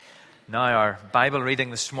Now, our Bible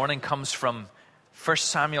reading this morning comes from 1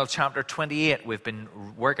 Samuel chapter 28. We've been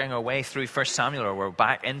working our way through 1 Samuel, or we're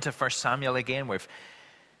back into 1 Samuel again.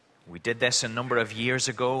 We did this a number of years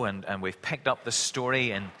ago, and we've picked up the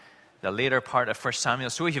story in the later part of 1 Samuel.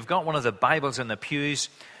 So if you've got one of the Bibles in the pews,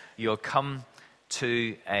 you'll come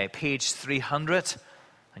to page 300,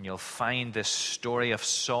 and you'll find this story of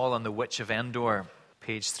Saul and the witch of Endor.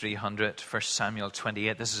 Page 300, 1 Samuel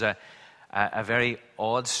 28. This is a very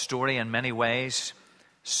odd story in many ways.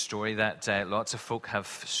 Story that lots of folk have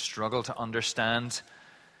struggled to understand.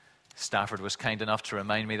 Stafford was kind enough to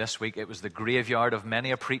remind me this week it was the graveyard of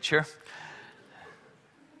many a preacher.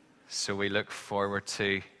 So we look forward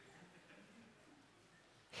to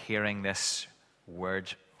hearing this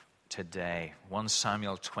word today. 1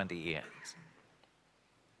 Samuel 28.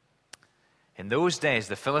 In those days,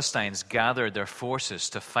 the Philistines gathered their forces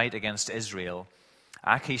to fight against Israel.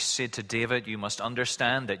 Achish said to David, "You must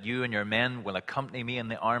understand that you and your men will accompany me in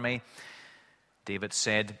the army." David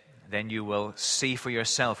said, "Then you will see for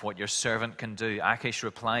yourself what your servant can do." Achish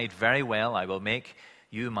replied, "Very well, I will make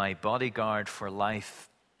you my bodyguard for life."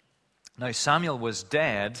 Now Samuel was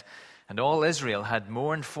dead, and all Israel had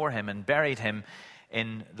mourned for him and buried him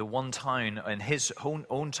in the one town, in his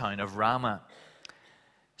own town of Ramah.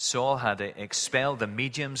 Saul had expelled the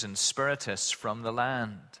mediums and spiritists from the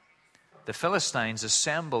land. The Philistines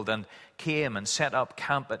assembled and came and set up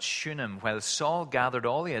camp at Shunem, while Saul gathered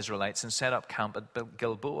all the Israelites and set up camp at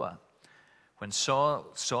Gilboa. When Saul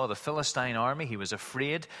saw the Philistine army, he was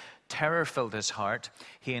afraid. Terror filled his heart.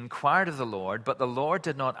 He inquired of the Lord, but the Lord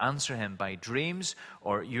did not answer him by dreams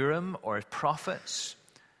or Urim or prophets.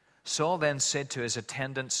 Saul then said to his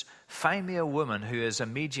attendants, "Find me a woman who is a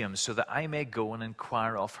medium, so that I may go and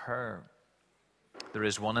inquire of her." "There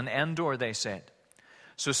is one in Endor," they said.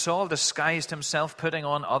 So Saul disguised himself, putting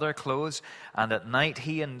on other clothes, and at night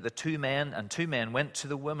he and two men went to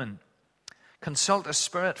the woman. "Consult a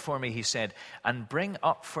spirit for me," he said, "and bring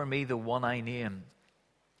up for me the one I name."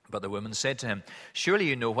 But the woman said to him, "Surely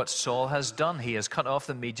you know what Saul has done. He has cut off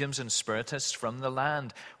the mediums and spiritists from the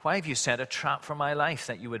land. Why have you set a trap for my life,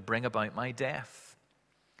 that you would bring about my death?"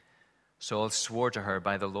 Saul swore to her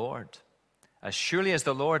by the Lord, "As surely as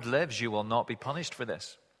the Lord lives, you will not be punished for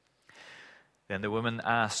this." Then the woman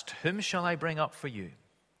asked, "Whom shall I bring up for you?"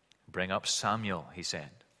 "Bring up Samuel," he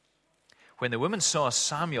said. When the woman saw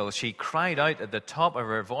Samuel, she cried out at the top of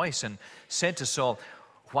her voice and said to Saul,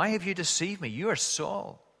 "Why have you deceived me? You are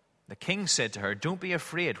Saul." The king said to her, "Don't be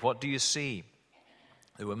afraid. What do you see?"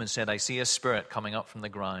 The woman said, "I see a spirit coming up from the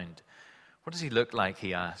ground." "What does he look like?"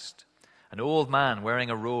 he asked. "An old man wearing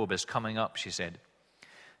a robe is coming up," she said.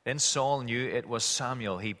 Then Saul knew it was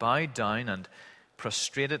Samuel. He bowed down and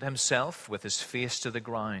prostrated himself with his face to the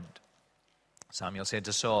ground. Samuel said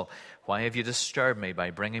to Saul, "Why have you disturbed me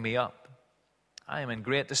by bringing me up?" "I am in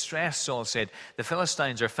great distress," Saul said. "The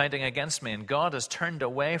Philistines are fighting against me, and God has turned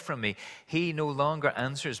away from me. He no longer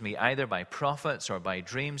answers me, either by prophets or by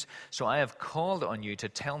dreams, so I have called on you to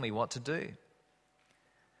tell me what to do."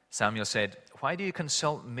 Samuel said, "Why do you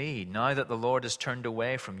consult me, now that the Lord has turned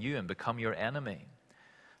away from you and become your enemy?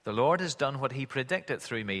 The Lord has done what he predicted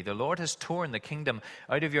through me. The Lord has torn the kingdom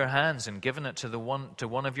out of your hands and given it to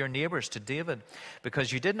one of your neighbors, to David.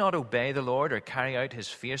 Because you did not obey the Lord or carry out his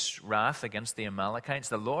fierce wrath against the Amalekites,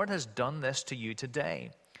 the Lord has done this to you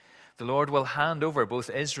today. The Lord will hand over both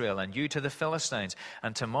Israel and you to the Philistines,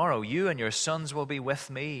 and tomorrow you and your sons will be with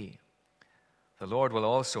me. The Lord will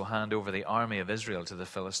also hand over the army of Israel to the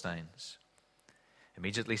Philistines."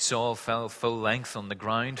 Immediately Saul fell full length on the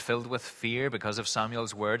ground, filled with fear because of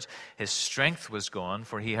Samuel's words. His strength was gone,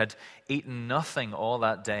 for he had eaten nothing all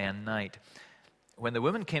that day and night. When the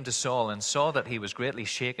woman came to Saul and saw that he was greatly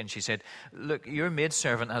shaken, she said, "Look, your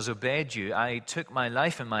maidservant has obeyed you. I took my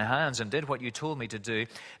life in my hands and did what you told me to do.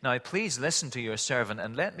 Now please listen to your servant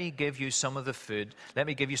and let me give you some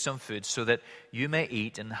food, so that you may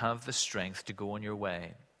eat and have the strength to go on your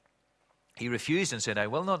way." He refused and said, "I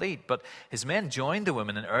will not eat." But his men joined the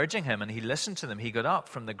woman in urging him, and he listened to them. He got up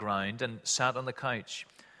from the ground and sat on the couch.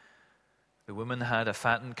 The woman had a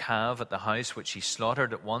fattened calf at the house, which she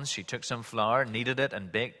slaughtered at once. She took some flour, kneaded it,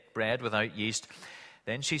 and baked bread without yeast.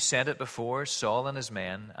 Then she set it before Saul and his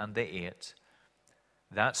men, and they ate.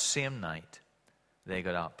 That same night, they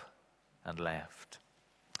got up and left.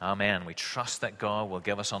 Amen. We trust that God will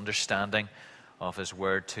give us understanding of his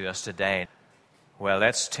word to us today. Well,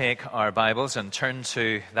 let's take our Bibles and turn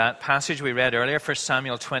to that passage we read earlier, 1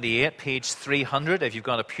 Samuel 28, page 300, if you've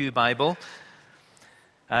got a pew Bible.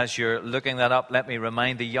 As you're looking that up, let me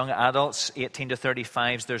remind the young adults, 18 to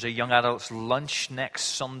 35s, there's a young adults lunch next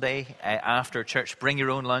Sunday after church. Bring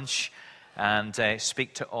your own lunch. and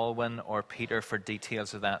speak to Alwyn or Peter for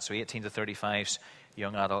details of that. So 18 to 35's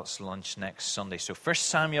young adults lunch next Sunday. So 1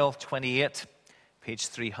 Samuel 28, page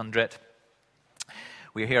 300.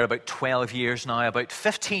 We're here about 12 years now. About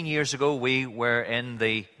 15 years ago, we were in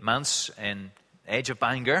the manse in Edge of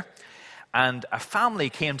Bangor, and a family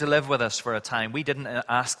came to live with us for a time. We didn't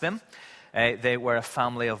ask them. They were a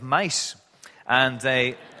family of mice, and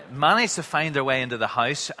they managed to find their way into the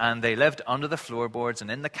house, and they lived under the floorboards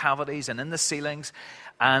and in the cavities and in the ceilings,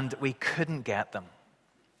 and we couldn't get them.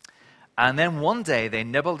 And then one day, they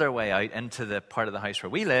nibbled their way out into the part of the house where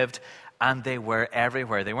we lived, and they were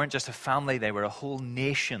everywhere. They weren't just a family, they were a whole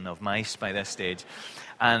nation of mice by this stage.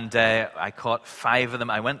 And I caught 5 of them.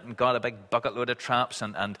 I went and got a big bucket load of traps,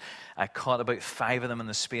 and I caught about 5 of them in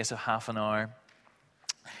the space of half an hour.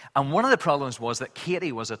 And one of the problems was that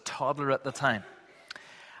Katie was a toddler at the time.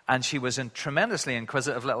 And she was a tremendously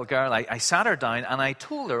inquisitive little girl. I sat her down, and I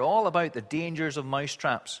told her all about the dangers of mouse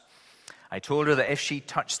traps. I told her that if she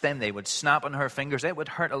touched them, they would snap on her fingers. It would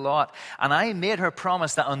hurt a lot. And I made her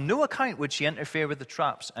promise that on no account would she interfere with the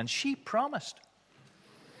traps. And she promised.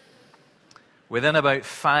 Within about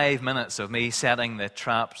 5 minutes of me setting the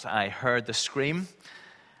traps, I heard the scream.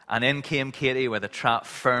 And in came Katie with a trap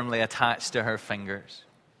firmly attached to her fingers.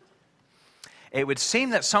 It would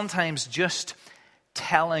seem that sometimes just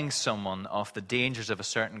telling someone of the dangers of a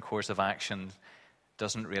certain course of action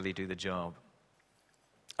doesn't really do the job.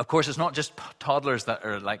 Of course, it's not just toddlers that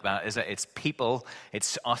are like that, is it? It's people,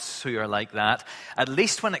 it's us who are like that. At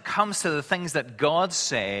least when it comes to the things that God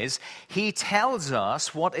says, He tells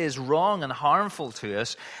us what is wrong and harmful to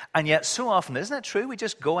us. And yet so often, isn't it true? We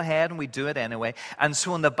just go ahead and we do it anyway. And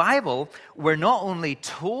so in the Bible, we're not only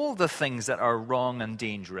told the things that are wrong and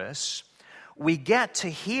dangerous, we get to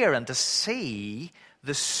hear and to see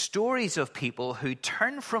the stories of people who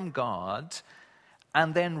turn from God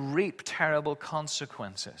and then reap terrible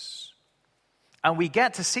consequences. And we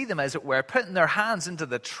get to see them, as it were, putting their hands into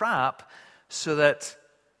the trap so that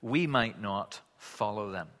we might not follow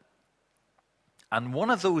them. And one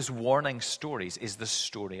of those warning stories is the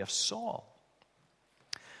story of Saul.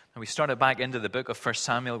 And we started back into the book of 1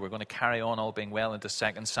 Samuel. We're going to carry on, all being well, into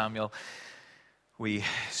 2 Samuel. We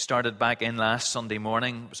started back in last Sunday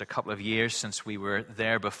morning. It was a couple of years since we were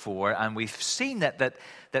there before. And we've seen that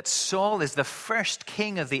Saul is the first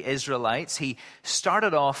king of the Israelites. He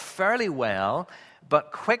started off fairly well,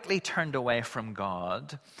 but quickly turned away from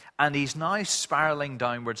God. And he's now spiraling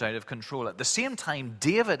downwards out of control. At the same time,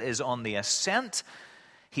 David is on the ascent.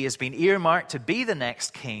 He has been earmarked to be the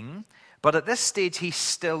next king. But at this stage, he's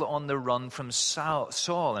still on the run from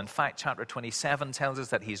Saul. In fact, chapter 27 tells us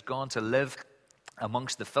that he's gone to live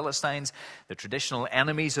amongst the Philistines, the traditional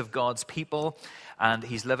enemies of God's people, and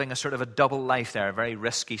he's living a sort of a double life there, a very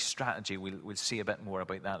risky strategy. We'll see a bit more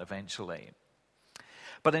about that eventually.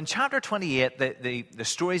 But in chapter 28, the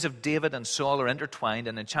stories of David and Saul are intertwined,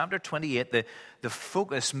 and in chapter 28, the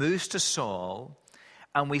focus moves to Saul,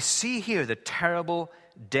 and we see here the terrible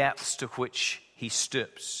depths to which he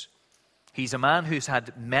stoops. He's a man who's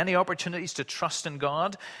had many opportunities to trust in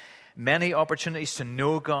God, many opportunities to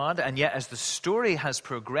know God, and yet as the story has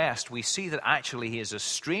progressed, we see that actually he is a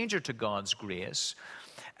stranger to God's grace.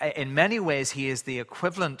 In many ways, he is the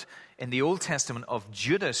equivalent in the Old Testament of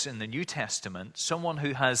Judas in the New Testament, someone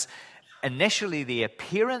who has initially the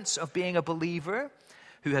appearance of being a believer,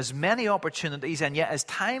 who has many opportunities, and yet as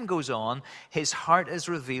time goes on, his heart is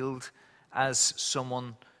revealed as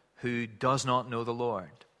someone who does not know the Lord.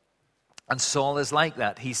 And Saul is like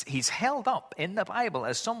that. He's held up in the Bible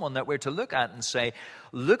as someone that we're to look at and say,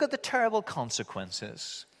 look at the terrible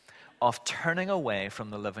consequences of turning away from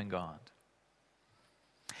the living God.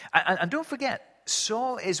 And don't forget,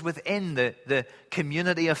 Saul is within the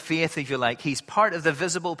community of faith, if you like. He's part of the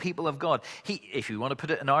visible people of God. If you want to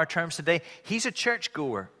put it in our terms today, he's a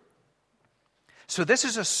churchgoer. So this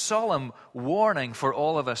is a solemn warning for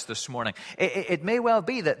all of us this morning. It may well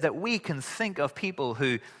be that we can think of people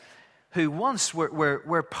who once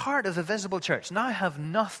were part of the visible church, now have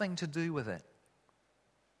nothing to do with it.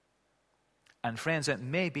 And friends, it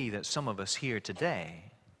may be that some of us here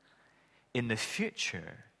today, in the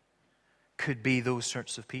future, could be those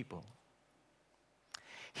sorts of people.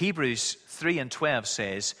 Hebrews 3:12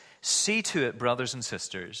 says, "See to it, brothers and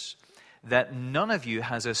sisters, that none of you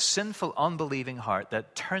has a sinful, unbelieving heart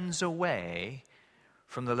that turns away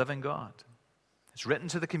from the living God." It's written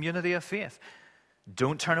to the community of faith.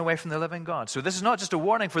 Don't turn away from the living God. So this is not just a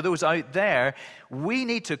warning for those out there. We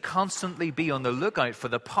need to constantly be on the lookout for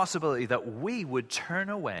the possibility that we would turn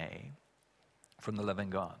away from the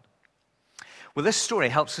living God. Well, this story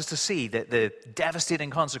helps us to see the devastating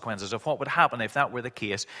consequences of what would happen if that were the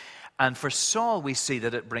case. And for Saul, we see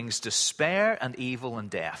that it brings despair and evil and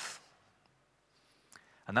death.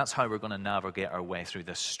 And that's how we're going to navigate our way through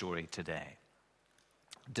this story today.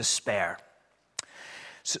 Despair.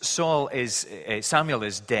 Samuel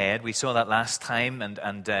is dead. We saw that last time.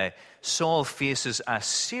 And Saul faces a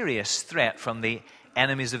serious threat from the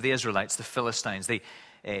enemies of the Israelites, the Philistines. The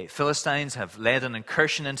Philistines have led an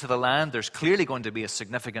incursion into the land. There's clearly going to be a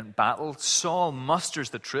significant battle. Saul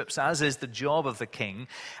musters the troops, as is the job of the king,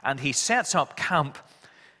 and he sets up camp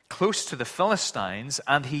close to the Philistines,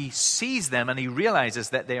 and he sees them and he realizes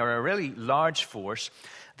that they are a really large force.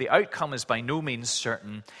 The outcome is by no means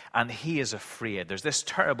certain, and he is afraid. There's this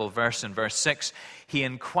terrible verse in verse 6. He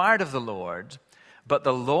inquired of the Lord, but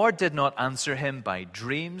the Lord did not answer him by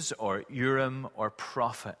dreams or Urim or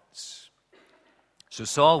prophets. So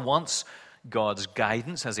Saul wants God's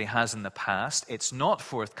guidance as he has in the past. It's not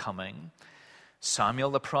forthcoming.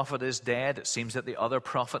 Samuel the prophet is dead. It seems that the other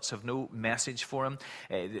prophets have no message for him.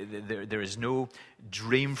 There is no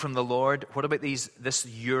dream from the Lord. What about this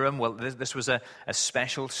Urim? Well, this was a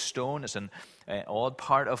special stone. It's an odd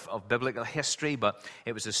part of biblical history, but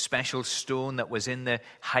it was a special stone that was in the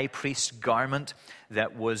high priest's garment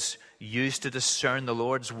that was used to discern the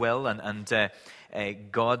Lord's will,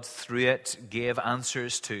 and God, through it, gave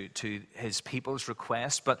answers to his people's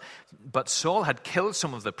requests. But Saul had killed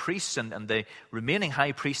some of the priests, and the remaining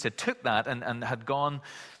high priest had took that and had gone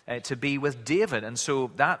to be with David. And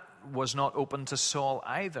so that was not open to Saul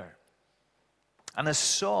either. And as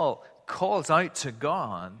Saul calls out to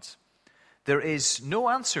God, there is no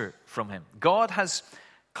answer from him. God has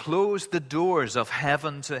closed the doors of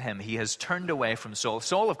heaven to him. He has turned away from Saul.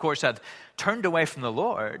 Saul, of course, had turned away from the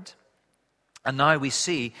Lord. And now we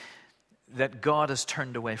see that God has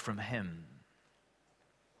turned away from him.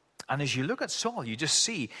 And as you look at Saul, you just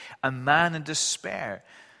see a man in despair.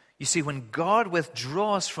 You see, when God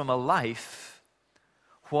withdraws from a life,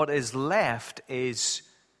 what is left is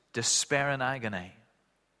despair and agony.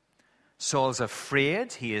 Saul's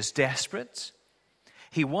afraid. He is desperate.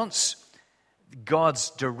 He wants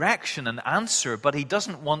God's direction and answer, but he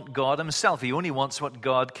doesn't want God himself. He only wants what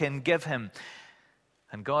God can give him.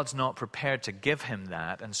 And God's not prepared to give him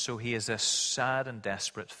that, and so he is a sad and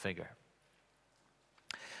desperate figure.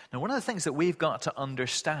 Now, one of the things that we've got to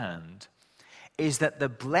understand is that the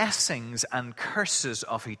blessings and curses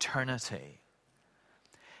of eternity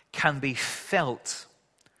can be felt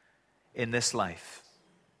in this life.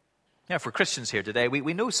 Now, for Christians here today,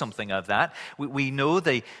 we know something of that. We know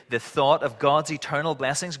the thought of God's eternal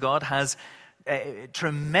blessings. God has a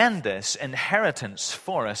tremendous inheritance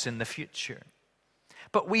for us in the future.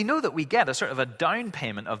 But we know that we get a sort of a down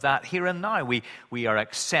payment of that here and now. We are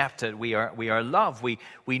accepted. We are loved.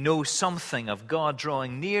 We know something of God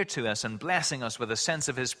drawing near to us and blessing us with a sense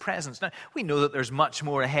of his presence. Now, we know that there's much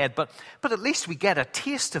more ahead, but at least we get a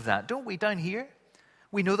taste of that, don't we, down here?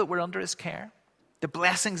 We know that we're under his care. The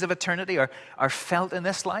blessings of eternity are felt in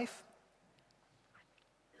this life.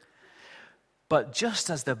 But just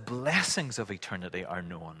as the blessings of eternity are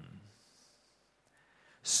known,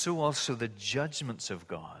 so also the judgments of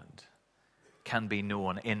God can be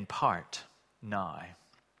known in part now.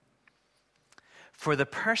 For the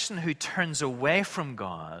person who turns away from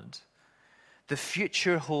God, the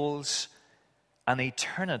future holds an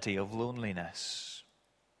eternity of loneliness.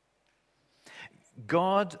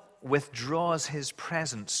 God withdraws his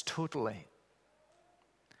presence totally.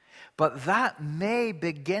 But that may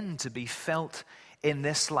begin to be felt in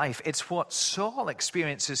this life. It's what Saul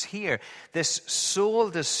experiences here, this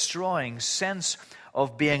soul-destroying sense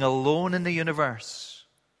of being alone in the universe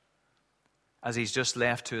as he's just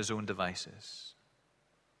left to his own devices.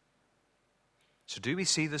 So do we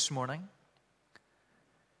see this morning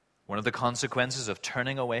one of the consequences of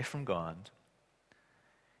turning away from God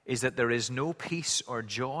is that there is no peace or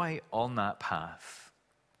joy on that path.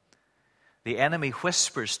 The enemy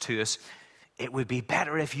whispers to us, it would be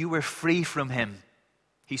better if you were free from him.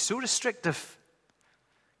 He's so restrictive.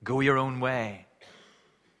 Go your own way.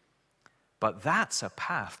 But that's a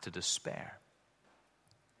path to despair.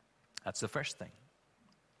 That's the first thing.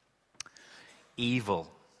 Evil,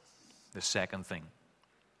 the second thing.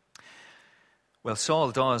 Well,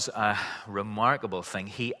 Saul does a remarkable thing.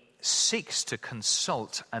 He seeks to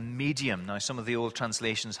consult a medium. Now, some of the old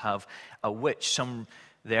translations have a witch. Some,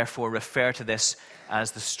 therefore, refer to this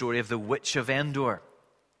as the story of the witch of Endor.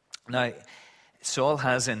 Now, Saul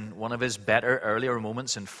has, in one of his better earlier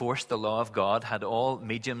moments, enforced the law of God, had all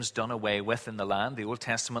mediums done away with in the land. The Old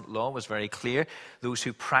Testament law was very clear. Those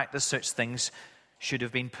who practiced such things should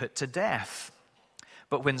have been put to death.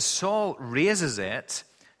 But when Saul raises it,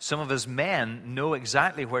 some of his men know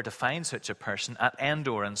exactly where to find such a person at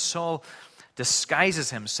Endor, and Saul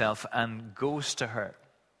disguises himself and goes to her.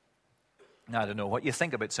 Now, I don't know what you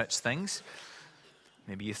think about such things.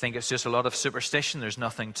 Maybe you think it's just a lot of superstition, there's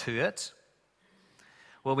nothing to it.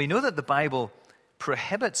 Well, we know that the Bible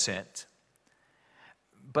prohibits it,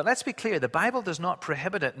 but let's be clear, the Bible does not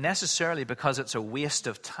prohibit it necessarily because it's a waste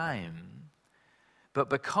of time, but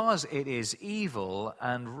because it is evil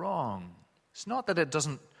and wrong. It's not that it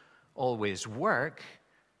doesn't always work,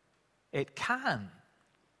 it can.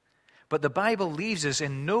 But the Bible leaves us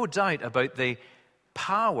in no doubt about the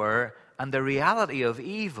power and the reality of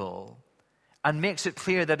evil, and makes it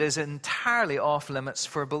clear that it is entirely off limits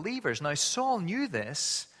for believers. Now, Saul knew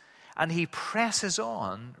this, and he presses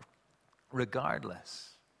on regardless.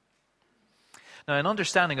 Now, an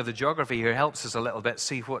understanding of the geography here helps us a little bit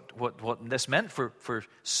see what this meant for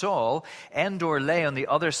Saul. Endor lay on the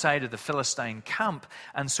other side of the Philistine camp,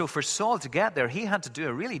 and so for Saul to get there, he had to do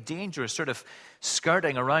a really dangerous sort of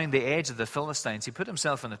skirting around the edge of the Philistines. He put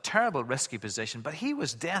himself in a terrible, risky position, but he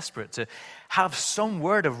was desperate to have some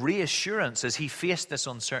word of reassurance as he faced this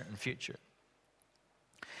uncertain future.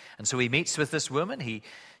 And so he meets with this woman.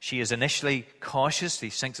 She is initially cautious. He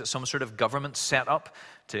thinks it's some sort of government set up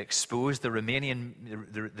to expose the remaining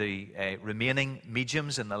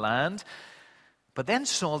mediums in the land. But then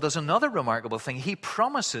Saul does another remarkable thing. He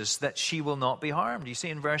promises that she will not be harmed. You see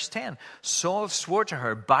in verse 10, Saul swore to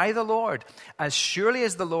her, "By the Lord, as surely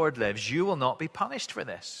as the Lord lives, you will not be punished for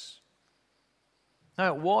this."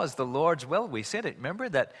 Now, it was the Lord's will. We said it. Remember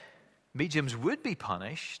that mediums would be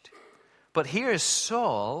punished. But here is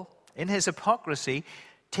Saul, in his hypocrisy,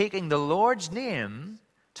 taking the Lord's name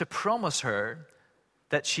to promise her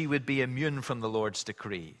that she would be immune from the Lord's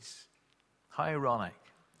decrees. How ironic.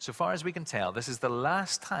 So far as we can tell, this is the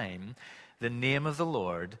last time the name of the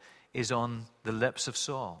Lord is on the lips of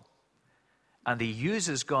Saul. And he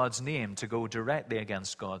uses God's name to go directly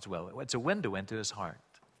against God's will. It's a window into his heart.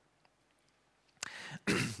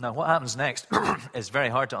 Now, what happens next is very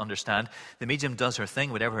hard to understand. The medium does her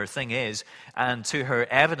thing, whatever her thing is, and to her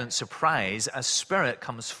evident surprise, a spirit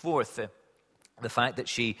comes forth. The fact that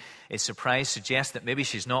she is surprised suggests that maybe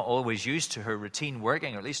she's not always used to her routine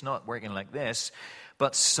working, or at least not working like this,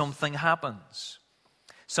 but something happens.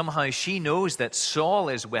 Somehow she knows that Saul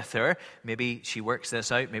is with her. Maybe she works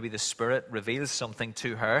this out. Maybe the Spirit reveals something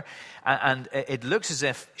to her. And it looks as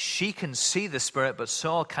if she can see the Spirit, but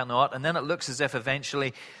Saul cannot. And then it looks as if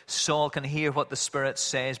eventually Saul can hear what the Spirit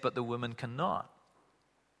says, but the woman cannot.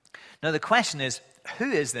 Now the question is, who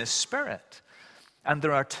is this Spirit? And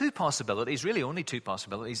there are two possibilities, really only two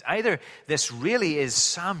possibilities. Either this really is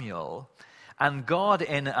Samuel, and God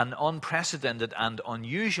in an unprecedented and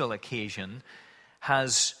unusual occasion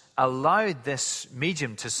has allowed this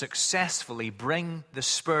medium to successfully bring the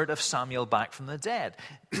spirit of Samuel back from the dead.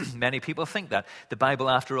 Many people think that. The Bible,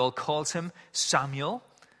 after all, calls him Samuel.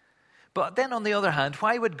 But then on the other hand,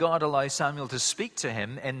 why would God allow Samuel to speak to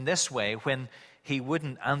him in this way when he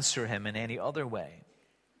wouldn't answer him in any other way?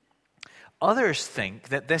 Others think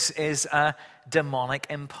that this is a demonic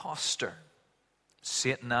impostor.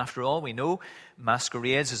 Satan, after all, we know,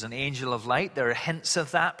 masquerades as an angel of light. There are hints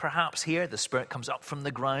of that perhaps here. The Spirit comes up from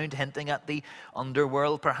the ground, hinting at the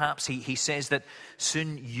underworld perhaps. He says that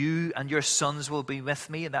soon you and your sons will be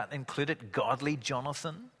with me. That included godly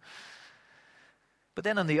Jonathan. But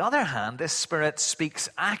then on the other hand, this Spirit speaks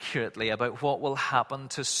accurately about what will happen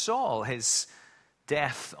to Saul, his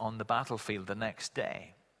death on the battlefield the next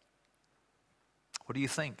day. What do you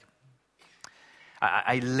think?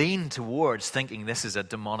 I lean towards thinking this is a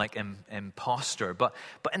demonic impostor, but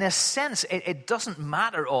in a sense, it doesn't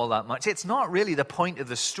matter all that much. It's not really the point of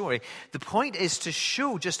the story. The point is to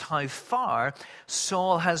show just how far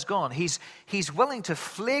Saul has gone. He's willing to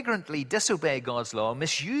flagrantly disobey God's law,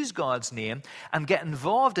 misuse God's name, and get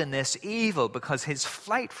involved in this evil because his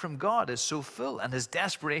flight from God is so full and his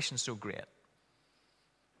desperation so great.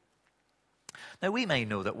 Now, we may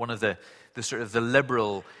know that one of the sort of the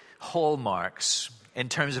liberal hallmarks in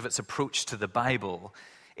terms of its approach to the Bible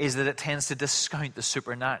is that it tends to discount the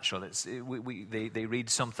supernatural. They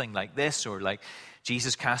read something like this, or like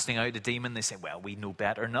Jesus casting out a demon. They say, well, we know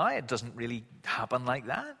better now. It doesn't really happen like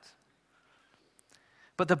that.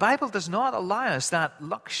 But the Bible does not allow us that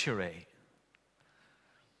luxury.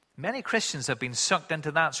 Many Christians have been sucked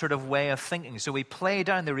into that sort of way of thinking, so we play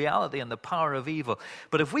down the reality and the power of evil.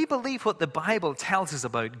 But if we believe what the Bible tells us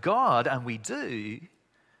about God, and we do,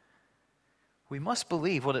 we must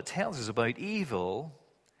believe what it tells us about evil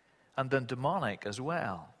and the demonic as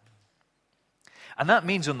well. And that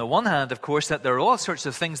means, on the one hand, of course, that there are all sorts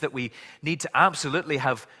of things that we need to absolutely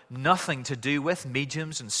have nothing to do with: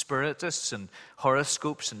 mediums and spiritists and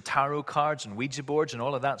horoscopes and tarot cards and Ouija boards and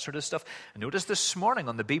all of that sort of stuff. I noticed this morning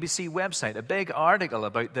on the BBC website a big article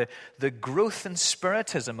about the growth in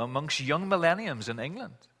spiritism amongst young millenniums in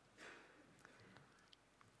England.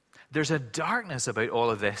 There's a darkness about all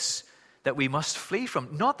of this that we must flee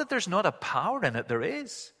from. Not that there's not a power in it, there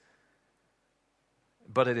is.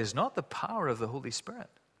 But it is not the power of the Holy Spirit.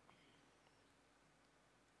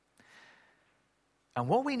 And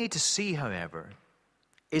what we need to see, however,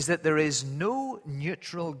 is that there is no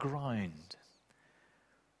neutral ground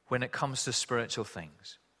when it comes to spiritual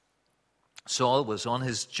things. Saul was on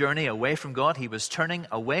his journey away from God. He was turning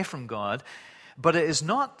away from God. But it is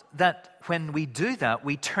not that when we do that,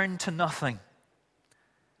 we turn to nothing.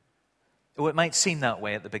 Oh, it might seem that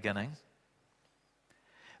way at the beginning.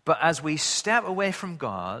 But as we step away from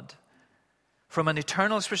God, from an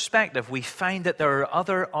eternal perspective, we find that there are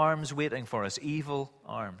other arms waiting for us, evil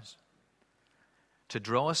arms, to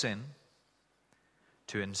draw us in,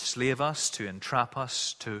 to enslave us, to entrap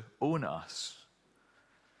us, to own us.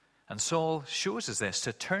 And Saul shows us this.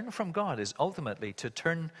 To turn from God is ultimately to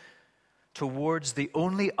turn towards the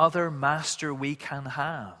only other master we can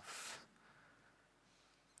have,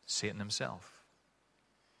 Satan himself.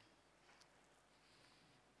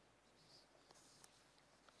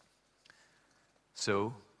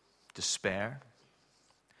 So, despair,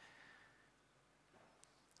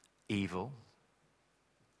 evil,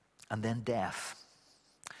 and then death.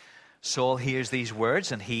 Saul hears these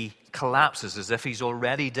words and he collapses as if he's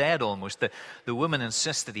already dead almost. The woman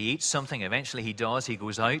insists that he eats something. Eventually he does. He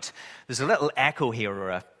goes out. There's a little echo here, or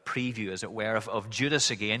a preview, as it were, of Judas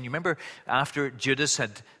again. You remember after Judas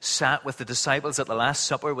had sat with the disciples at the Last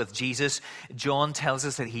Supper with Jesus, John tells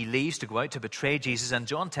us that he leaves to go out to betray Jesus, and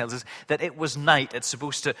John tells us that it was night. It's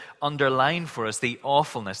supposed to underline for us the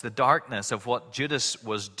awfulness, the darkness of what Judas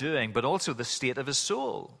was doing, but also the state of his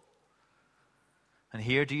soul. And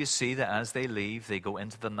here do you see that as they leave, they go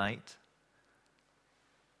into the night?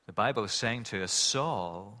 The Bible is saying to us,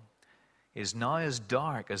 Saul is now as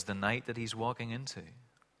dark as the night that he's walking into.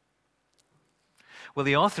 Well,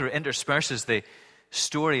 the author intersperses the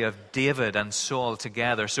story of David and Saul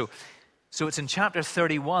together. So it's in chapter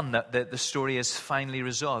 31 that the story is finally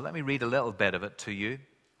resolved. Let me read a little bit of it to you.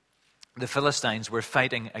 The Philistines were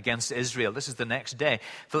fighting against Israel. This is the next day.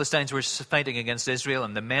 Philistines were fighting against Israel,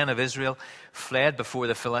 and the men of Israel fled before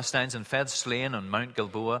the Philistines and fell slain on Mount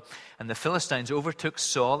Gilboa. And the Philistines overtook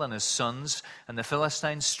Saul and his sons, and the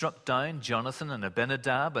Philistines struck down Jonathan and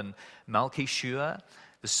Abinadab and Malchishua,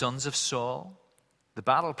 the sons of Saul. The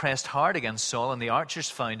battle pressed hard against Saul, and the archers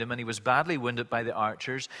found him, and he was badly wounded by the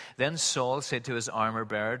archers. Then Saul said to his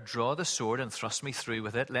armor-bearer, "Draw the sword and thrust me through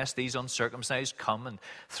with it, lest these uncircumcised come and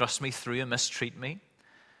thrust me through and mistreat me."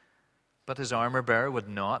 But his armor-bearer would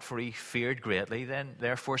not, for he feared greatly.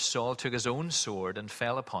 Therefore Saul took his own sword and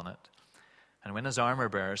fell upon it. And when his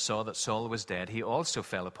armor-bearer saw that Saul was dead, he also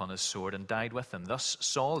fell upon his sword and died with him. Thus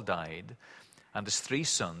Saul died, and his 3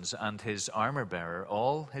 sons, and his armor-bearer,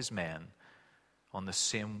 all his men, on the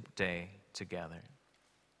same day together.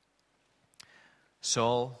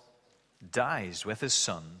 Saul dies with his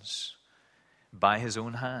sons by his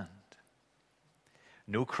own hand.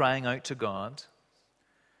 No crying out to God,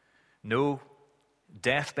 no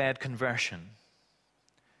deathbed conversion,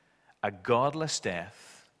 a godless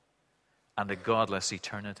death and a godless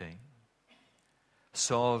eternity.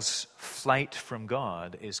 Saul's flight from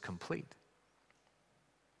God is complete.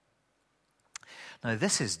 Now,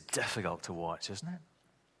 this is difficult to watch, isn't it?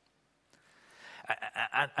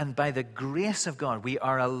 And by the grace of God, we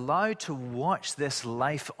are allowed to watch this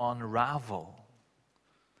life unravel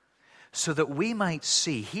so that we might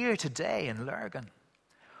see here today in Lurgan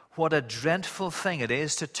what a dreadful thing it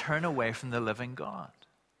is to turn away from the living God.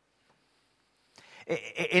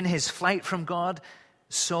 In his flight from God,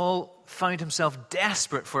 Saul found himself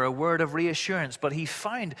desperate for a word of reassurance, but he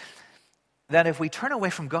found that if we turn away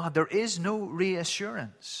from God, there is no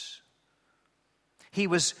reassurance. He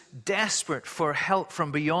was desperate for help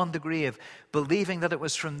from beyond the grave, believing that it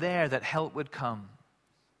was from there that help would come.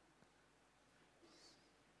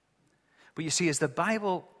 But you see, as the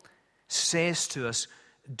Bible says to us,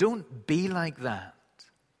 don't be like that.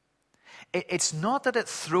 It's not that it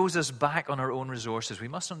throws us back on our own resources. We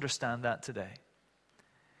must understand that today.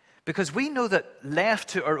 Because we know that left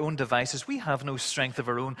to our own devices, we have no strength of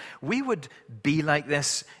our own. We would be like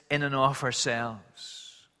this in and of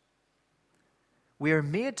ourselves. We are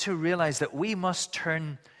made to realize that we must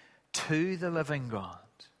turn to the living God,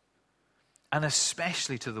 and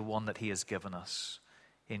especially to the one that he has given us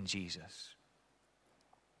in Jesus.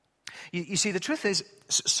 You see, the truth is,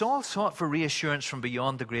 Saul sought for reassurance from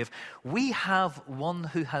beyond the grave. We have one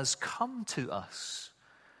who has come to us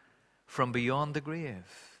from beyond the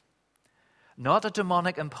grave. Not a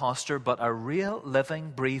demonic impostor, but a real,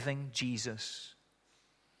 living, breathing Jesus.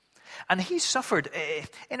 And he suffered,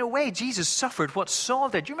 in a way, Jesus suffered what Saul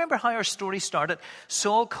did. You remember how our story started?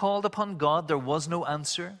 Saul called upon God, there was no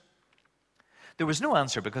answer. There was no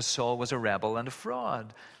answer because Saul was a rebel and a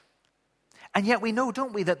fraud. And yet we know,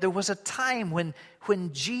 don't we, that there was a time when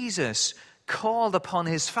Jesus called upon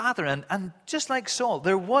his Father, and just like Saul,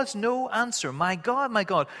 there was no answer. My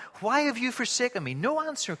God, why have you forsaken me? No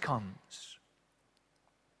answer comes.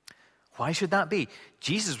 Why should that be?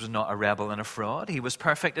 Jesus was not a rebel and a fraud. He was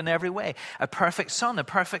perfect in every way. A perfect son, a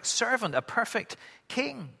perfect servant, a perfect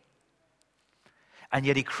king. And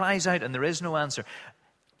yet he cries out and there is no answer.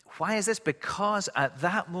 Why is this? Because at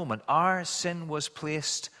that moment our sin was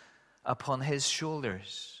placed upon his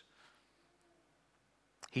shoulders.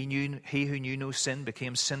 He who knew no sin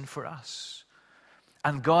became sin for us.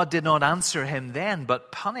 And God did not answer him then,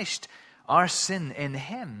 but punished our sin in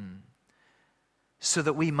him, so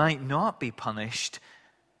that we might not be punished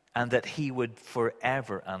and that he would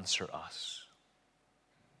forever answer us.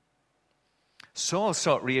 Saul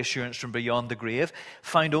sought reassurance from beyond the grave,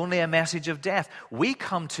 found only a message of death. We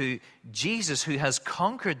come to Jesus who has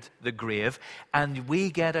conquered the grave, and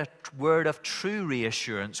we get a word of true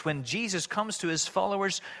reassurance. When Jesus comes to his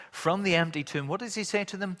followers from the empty tomb, what does he say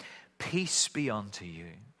to them? Peace be unto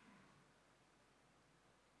you.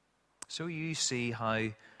 So you see how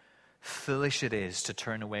foolish it is to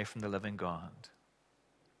turn away from the living God.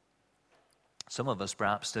 Some of us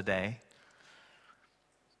perhaps today,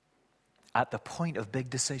 at the point of big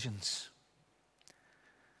decisions,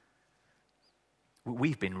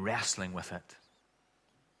 we've been wrestling with it.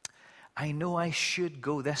 I know I should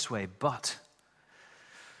go this way, but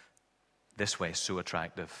this way is so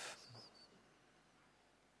attractive.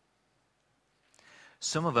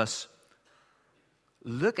 Some of us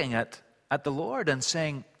looking at the Lord and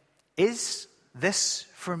saying, is this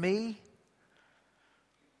for me?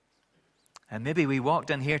 And maybe we walked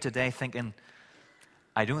in here today thinking,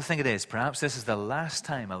 I don't think it is. Perhaps this is the last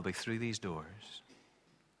time I'll be through these doors.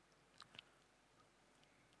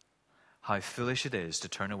 How foolish it is to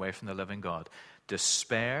turn away from the living God.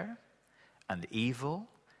 Despair and evil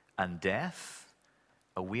and death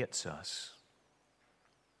awaits us.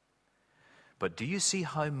 But do you see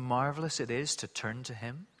how marvelous it is to turn to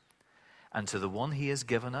him and to the one he has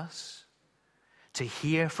given us, to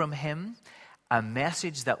hear from him a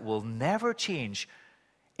message that will never change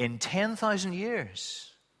in 10,000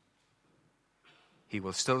 years? He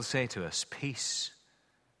will still say to us, peace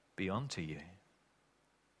be unto you.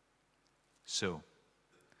 So,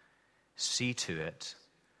 see to it,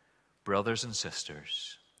 brothers and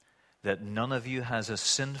sisters, that none of you has a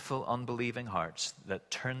sinful, unbelieving heart that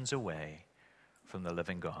turns away from the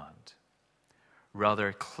living God.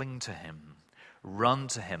 Rather, cling to him, run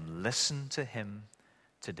to him, listen to him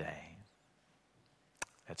today.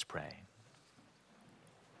 Let's pray.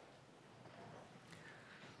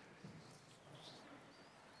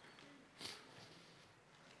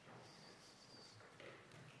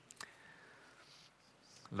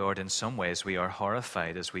 Lord, in some ways we are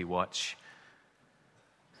horrified as we watch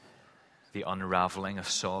the unraveling of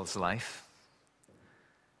Saul's life.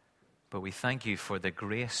 But we thank you for the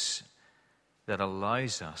grace that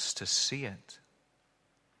allows us to see it,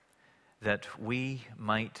 that we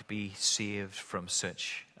might be saved from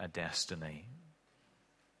such a destiny.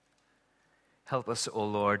 Help us, O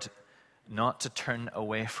Lord, not to turn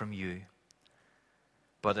away from you,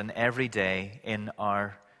 but in every day, in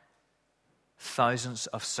our thousands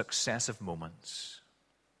of successive moments,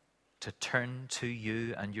 to turn to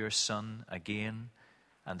you and your Son again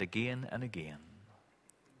and again and again.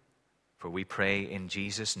 For we pray in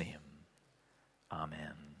Jesus' name.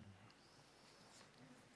 Amen.